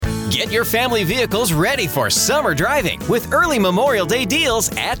Get your family vehicles ready for summer driving with early Memorial Day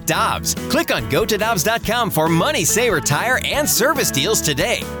deals at Dobbs. Click on GoToDobbs.com for money saver tire and service deals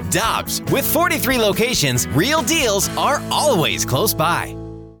today. Dobbs, with 43 locations, real deals are always close by.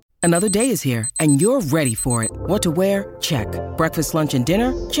 Another day is here, and you're ready for it. What to wear? Check. Breakfast, lunch, and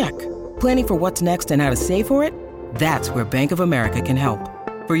dinner? Check. Planning for what's next and how to save for it? That's where Bank of America can help.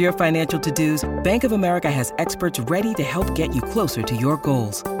 For your financial to-dos, Bank of America has experts ready to help get you closer to your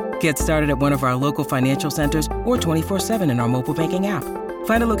goals. Get started at one of our local financial centers or 24/7 in our mobile banking app.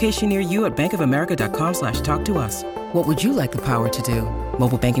 Find a location near you at bankofamerica.com/talktous. What would you like the power to do?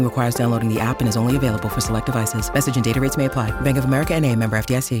 Mobile banking requires downloading the app and is only available for select devices. Message and data rates may apply. Bank of America N.A., member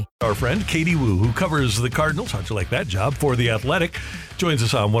FDIC. Our friend Katie Wu, who covers the Cardinals, how'd you like that job, for The Athletic, joins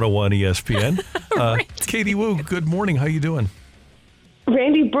us on 101 ESPN. Katie Wu, good morning. How you doing?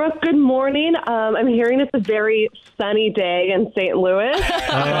 Randy, Brooke, good morning. I'm hearing it's a very sunny day in St. Louis.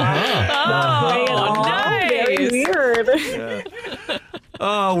 Nice. Very weird. Yeah.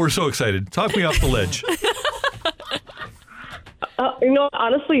 Oh, we're so excited. Talk me off the ledge.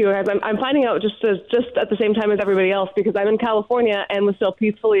 Honestly, you guys, I'm finding out just at the same time as everybody else because I'm in California and was still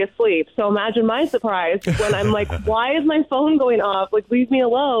peacefully asleep. So imagine my surprise when I'm like, why is my phone going off? Like, leave me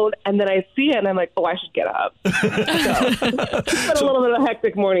alone. And then I see it and I'm like, oh, I should get up. So it's been a little bit of a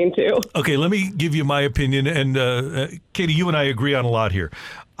hectic morning, too. Okay, let me give you my opinion. And Katie, you and I agree on a lot here.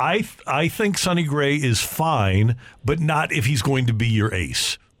 I think Sonny Gray is fine, but not if he's going to be your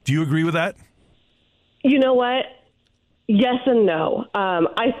ace. Do you agree with that? You know what? Yes and no.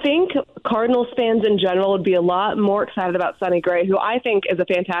 I think Cardinals fans in general would be a lot more excited about Sonny Gray, who I think is a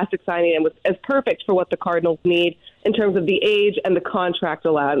fantastic signing and is perfect for what the Cardinals need in terms of the age and the contract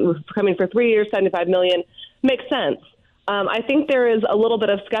allowed. Coming for 3 years, $75 million, makes sense. I think there is a little bit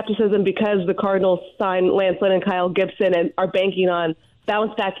of skepticism because the Cardinals signed Lance Lynn and Kyle Gibson and are banking on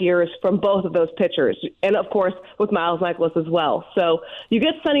bounce-back years from both of those pitchers, and, of course, with Miles Michaelis as well. So you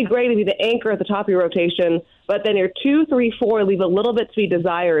get Sonny Gray to be the anchor at the top of your rotation, but then your 2, 3, 4 leave a little bit to be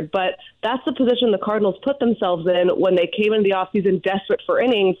desired. But that's the position the Cardinals put themselves in when they came into the offseason desperate for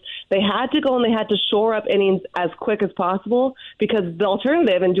innings. They had to go and they had to shore up innings as quick as possible because the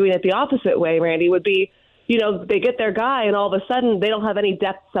alternative in doing it the opposite way, Randy, would be they get their guy, and all of a sudden they don't have any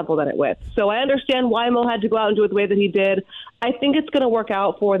depth to supplement it with. So I understand why Mo had to go out and do it the way that he did. I think it's going to work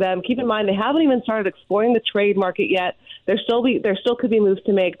out for them. Keep in mind, they haven't even started exploring the trade market yet. There still could be moves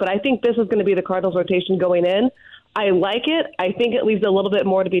to make, but I think this is going to be the Cardinals' rotation going in. I like it. I think it leaves a little bit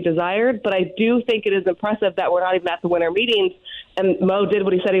more to be desired, but I do think it is impressive that we're not even at the winter meetings, and Mo did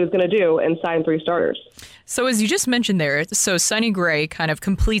what he said he was going to do and signed 3 starters. So as you just mentioned there, so Sonny Gray kind of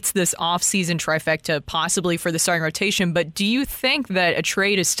completes this offseason trifecta possibly for the starting rotation, but do you think that a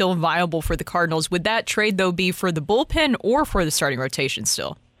trade is still viable for the Cardinals? Would that trade, though, be for the bullpen or for the starting rotation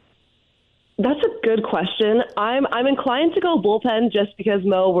still? That's a good question. I'm inclined to go bullpen just because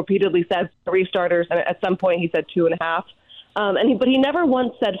Mo repeatedly said 3 starters, and at some point he said 2.5. But he never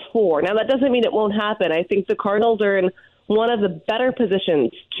once said 4. Now, that doesn't mean it won't happen. I think the Cardinals are in one of the better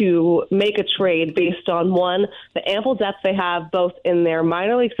positions to make a trade based on, one, the ample depth they have both in their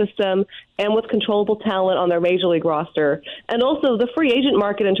minor league system and with controllable talent on their major league roster. And also the free agent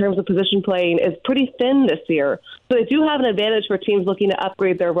market in terms of position playing is pretty thin this year. So they do have an advantage for teams looking to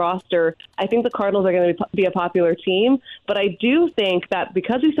upgrade their roster. I think the Cardinals are going to be a popular team, but I do think that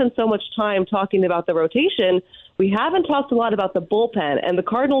because we spend so much time talking about the rotation, we haven't talked a lot about the bullpen, and the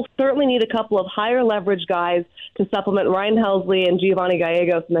Cardinals certainly need a couple of higher leverage guys to supplement Ryan Helsley and Giovanni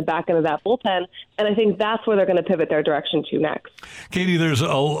Gallegos in the back end of that bullpen, and I think that's where they're going to pivot their direction to next. Katie, there's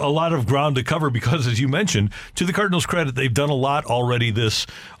a lot of ground to cover because, as you mentioned, to the Cardinals' credit, they've done a lot already this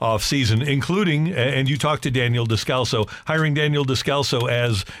offseason, including, and you talked to Daniel Descalso, hiring Daniel Descalso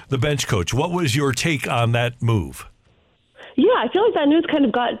as the bench coach. What was your take on that move? Yeah, I feel like that news kind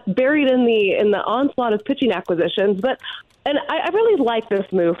of got buried in the onslaught of pitching acquisitions, and I really like this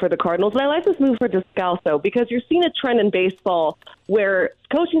move for the Cardinals, and I like this move for Descalso because you're seeing a trend in baseball where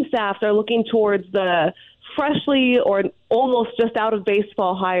coaching staffs are looking towards the freshly or almost just out of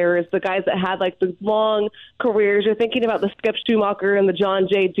baseball hires, the guys that had like the long careers. You're thinking about the Skip Schumacher and the John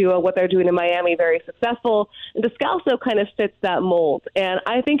Jay duo, what they're doing in Miami, very successful. And Descalso kind of fits that mold. And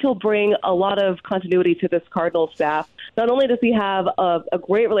I think he'll bring a lot of continuity to this Cardinals staff. Not only does he have a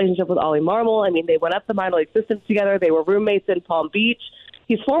great relationship with Ollie Marmol, I mean, they went up the minor league system together. They were roommates in Palm Beach.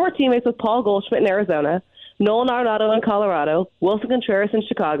 He's former teammates with Paul Goldschmidt in Arizona, Nolan Arenado in Colorado, Wilson Contreras in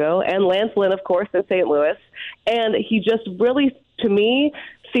Chicago, and Lance Lynn, of course, in St. Louis. And he just really, to me,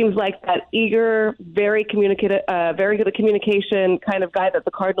 seems like that eager, very communicative, very good at communication kind of guy that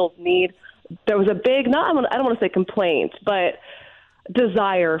the Cardinals need. There was a big, I don't want to say complaint, but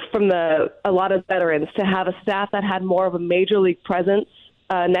desire from a lot of veterans to have a staff that had more of a major league presence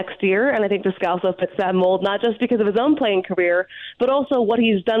next year, and I think Descalso fits that mold, not just because of his own playing career, but also what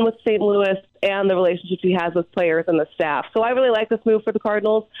he's done with St. Louis and the relationships he has with players and the staff. So I really like this move for the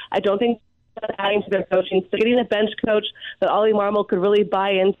Cardinals. I don't think adding to their coaching, so getting a bench coach that Ollie Marmol could really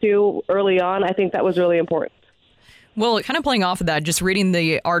buy into early on, I think that was really important. Well, kind of playing off of that, just reading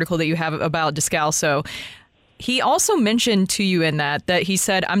the article that you have about Descalso, he also mentioned to you in that he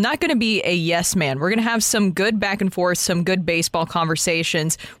said, I'm not going to be a yes man. We're going to have some good back and forth, some good baseball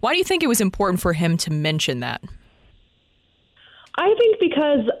conversations. Why do you think it was important for him to mention that? I think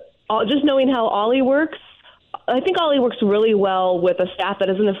because just knowing how Ollie works, I think Ollie works really well with a staff that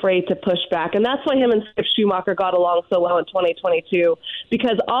isn't afraid to push back. And that's why him and Skip Schumacher got along so well in 2022,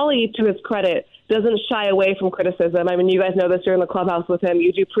 because Ollie, to his credit, doesn't shy away from criticism. I mean, you guys know this. You're in the clubhouse with him.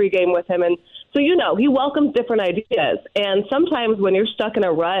 You do pregame with him. And so, he welcomes different ideas. And sometimes when you're stuck in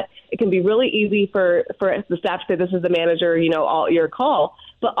a rut, it can be really easy for the staff to say, this is the manager, all your call.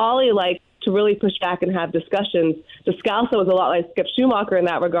 But Ollie likes to really push back and have discussions. Descalso is a lot like Skip Schumacher in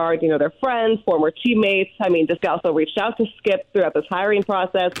that regard. They're friends, former teammates. I mean, Descalso reached out to Skip throughout this hiring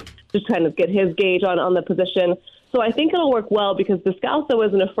process, just kind of get his gauge on the position. So I think it'll work well because Descalso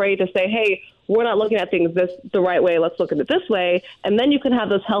isn't afraid to say, hey, we're not looking at things the right way. Let's look at it this way. And then you can have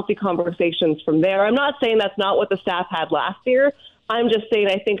those healthy conversations from there. I'm not saying that's not what the staff had last year. I'm just saying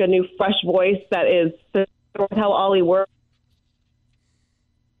I think a new fresh voice that is how Ollie works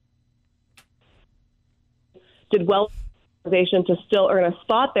did well to still earn a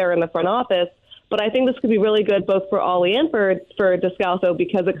spot there in the front office. But I think this could be really good both for Ollie and for Descalso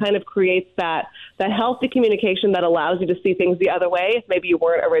because it kind of creates that healthy communication that allows you to see things the other way if maybe you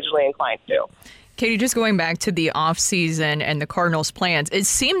weren't originally inclined to. Katie, just going back to the offseason and the Cardinals' plans, it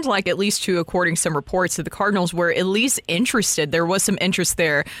seemed like, at least to according to some reports, that the Cardinals were at least interested. There was some interest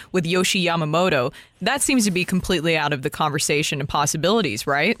there with Yoshi Yamamoto. That seems to be completely out of the conversation and possibilities,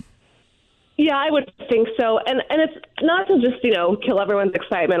 right? Yeah, I would think so. And it's not to just, kill everyone's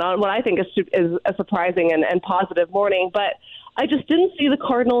excitement on what I think is a surprising and positive morning, but I just didn't see the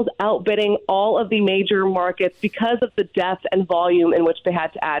Cardinals outbidding all of the major markets because of the depth and volume in which they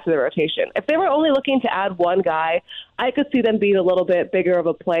had to add to the rotation. If they were only looking to add one guy, I could see them being a little bit bigger of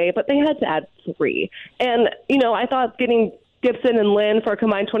a play, but they had to add three. And, I thought getting Gibson and Lynn for a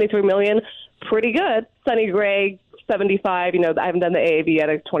combined $23 million, pretty good. Sonny Gray, 75, I haven't done the AAV yet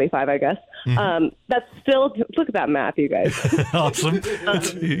at 25, I guess. Mm-hmm. That's still, look at that math, you guys. Awesome.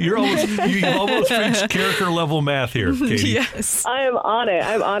 You've almost reached character level math here, Katie. Yes. I'm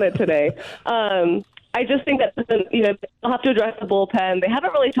on it today. I just think that, they'll have to address the bullpen. They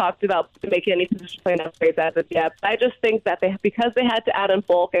haven't really talked about making any position plan upgrades as of yet. I just think that because they had to add in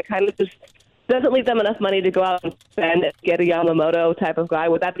bulk, it kind of just doesn't leave them enough money to go out and spend and get a Yamamoto type of guy.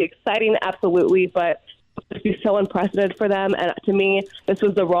 Would that be exciting? Absolutely. But it would be so unprecedented for them. And to me, this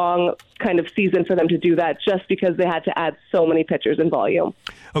was the wrong kind of season for them to do that just because they had to add so many pitchers in volume.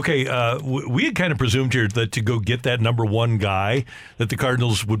 Okay, we had kind of presumed here that to go get that number one guy, that the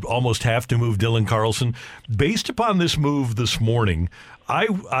Cardinals would almost have to move Dylan Carlson. Based upon this move this morning,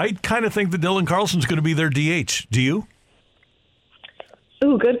 I kind of think that Dylan Carlson's going to be their DH. Do you?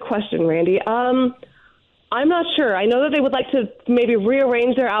 Ooh, good question, Randy. I'm not sure. I know that they would like to maybe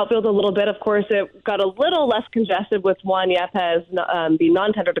rearrange their outfield a little bit. Of course, it got a little less congested with Juan Yepes being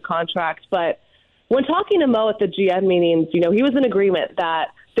non-tendered to contract. But when talking to Mo at the GM meetings, he was in agreement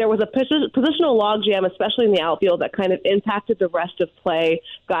that there was a positional logjam, especially in the outfield, that kind of impacted the rest of play.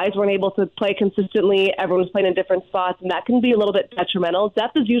 Guys weren't able to play consistently. Everyone was playing in different spots, and that can be a little bit detrimental.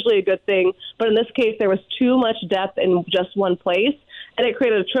 Depth is usually a good thing, but in this case, there was too much depth in just one place, and it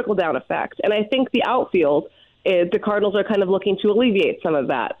created a trickle-down effect. And I think the outfield, the Cardinals are kind of looking to alleviate some of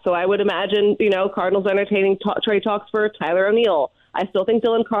that. So I would imagine, Cardinals entertaining trade talks for Tyler O'Neill. I still think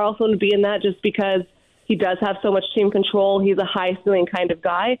Dylan Carlson would be in that just because he does have so much team control. He's a high-ceiling kind of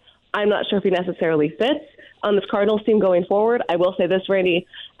guy. I'm not sure if he necessarily fits on this Cardinals team going forward. I will say this, Randy,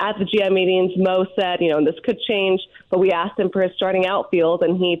 at the GM meetings, Mo said, this could change, but we asked him for his starting outfield,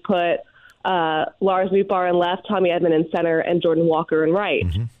 and he put Lars Nootbaar in left, Tommy Edman in center, and Jordan Walker in right.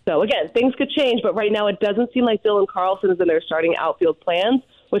 Mm-hmm. So, again, things could change, but right now it doesn't seem like Dylan Carlson is in their starting outfield plans,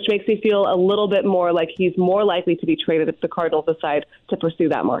 which makes me feel a little bit more like he's more likely to be traded if the Cardinals decide to pursue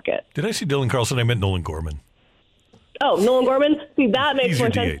that market. Did I see Dylan Carlson? I meant Nolan Gorman. Oh, Nolan Gorman? See, that makes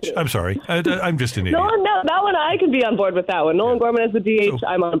more sense. I'm sorry. I'm just an idiot. No, that one I could be on board with that one. Nolan Gorman as the DH, so,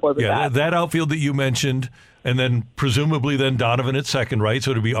 I'm on board with that. That outfield that you mentioned, and then presumably then Donovan at second, right?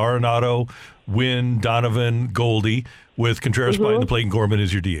 So it'd be Arenado, Wynn, Donovan, Goldie, with Contreras behind the plate, and Gorman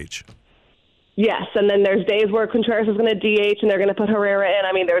is your DH. Yes, and then there's days where Contreras is going to DH and they're going to put Herrera in.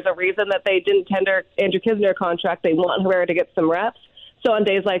 I mean, there's a reason that they didn't tender Andrew Knizner a contract. They want Herrera to get some reps. So on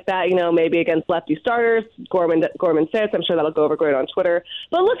days like that, maybe against lefty starters, Gorman sits. I'm sure that'll go over great on Twitter.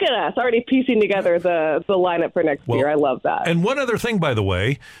 But look at us, already piecing together the lineup for next year. I love that. And one other thing, by the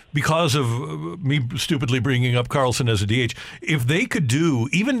way, because of me stupidly bringing up Carlson as a DH, if they could do,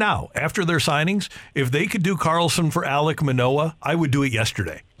 even now, after their signings, if they could do Carlson for Alek Manoah, I would do it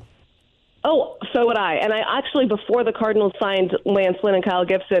yesterday. Oh, so would I. And I actually, before the Cardinals signed Lance Lynn and Kyle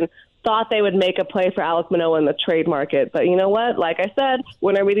Gibson, thought they would make a play for Alek Manoah in the trade market. But you know what? Like I said,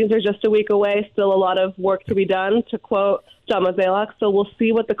 winter meetings are just a week away. Still a lot of work to be done, to quote John Mozeliak. So we'll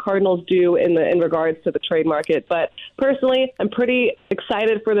see what the Cardinals do in regards to the trade market. But personally, I'm pretty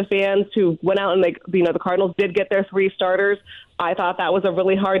excited for the fans who went out and the Cardinals did get their 3 starters. I thought that was a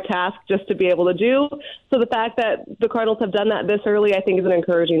really hard task just to be able to do. So the fact that the Cardinals have done that this early, I think, is an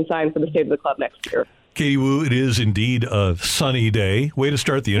encouraging sign for the state of the club next year. Katie Woo, it is indeed a sunny day. Way to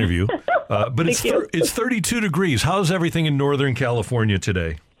start the interview. But it's 32 degrees. How's everything in Northern California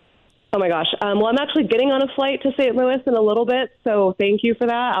today? Oh, my gosh. Well, I'm actually getting on a flight to St. Louis in a little bit, so thank you for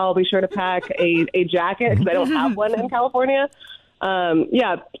that. I'll be sure to pack a jacket because I don't have one in California.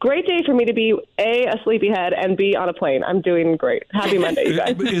 Great day for me to be, A, sleepyhead, and B, on a plane. I'm doing great. Happy Monday, you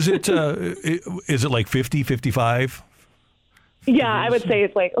guys. Is it like 50, 55? Yeah, I would say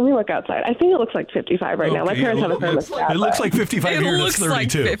it's like, let me look outside. I think it looks like 55 right now. My parents have a thermostat. It looks like 55 here, and it's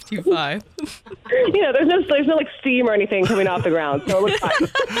 32. It looks like 55. There's no like steam or anything coming off the ground, so it looks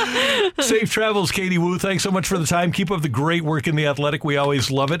fine. Safe travels, Katie Woo. Thanks so much for the time. Keep up the great work in The Athletic. We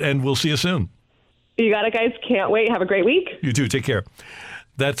always love it, and we'll see you soon. You got it, guys. Can't wait. Have a great week. You too. Take care.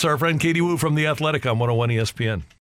 That's our friend Katie Woo from The Athletic on 101 ESPN.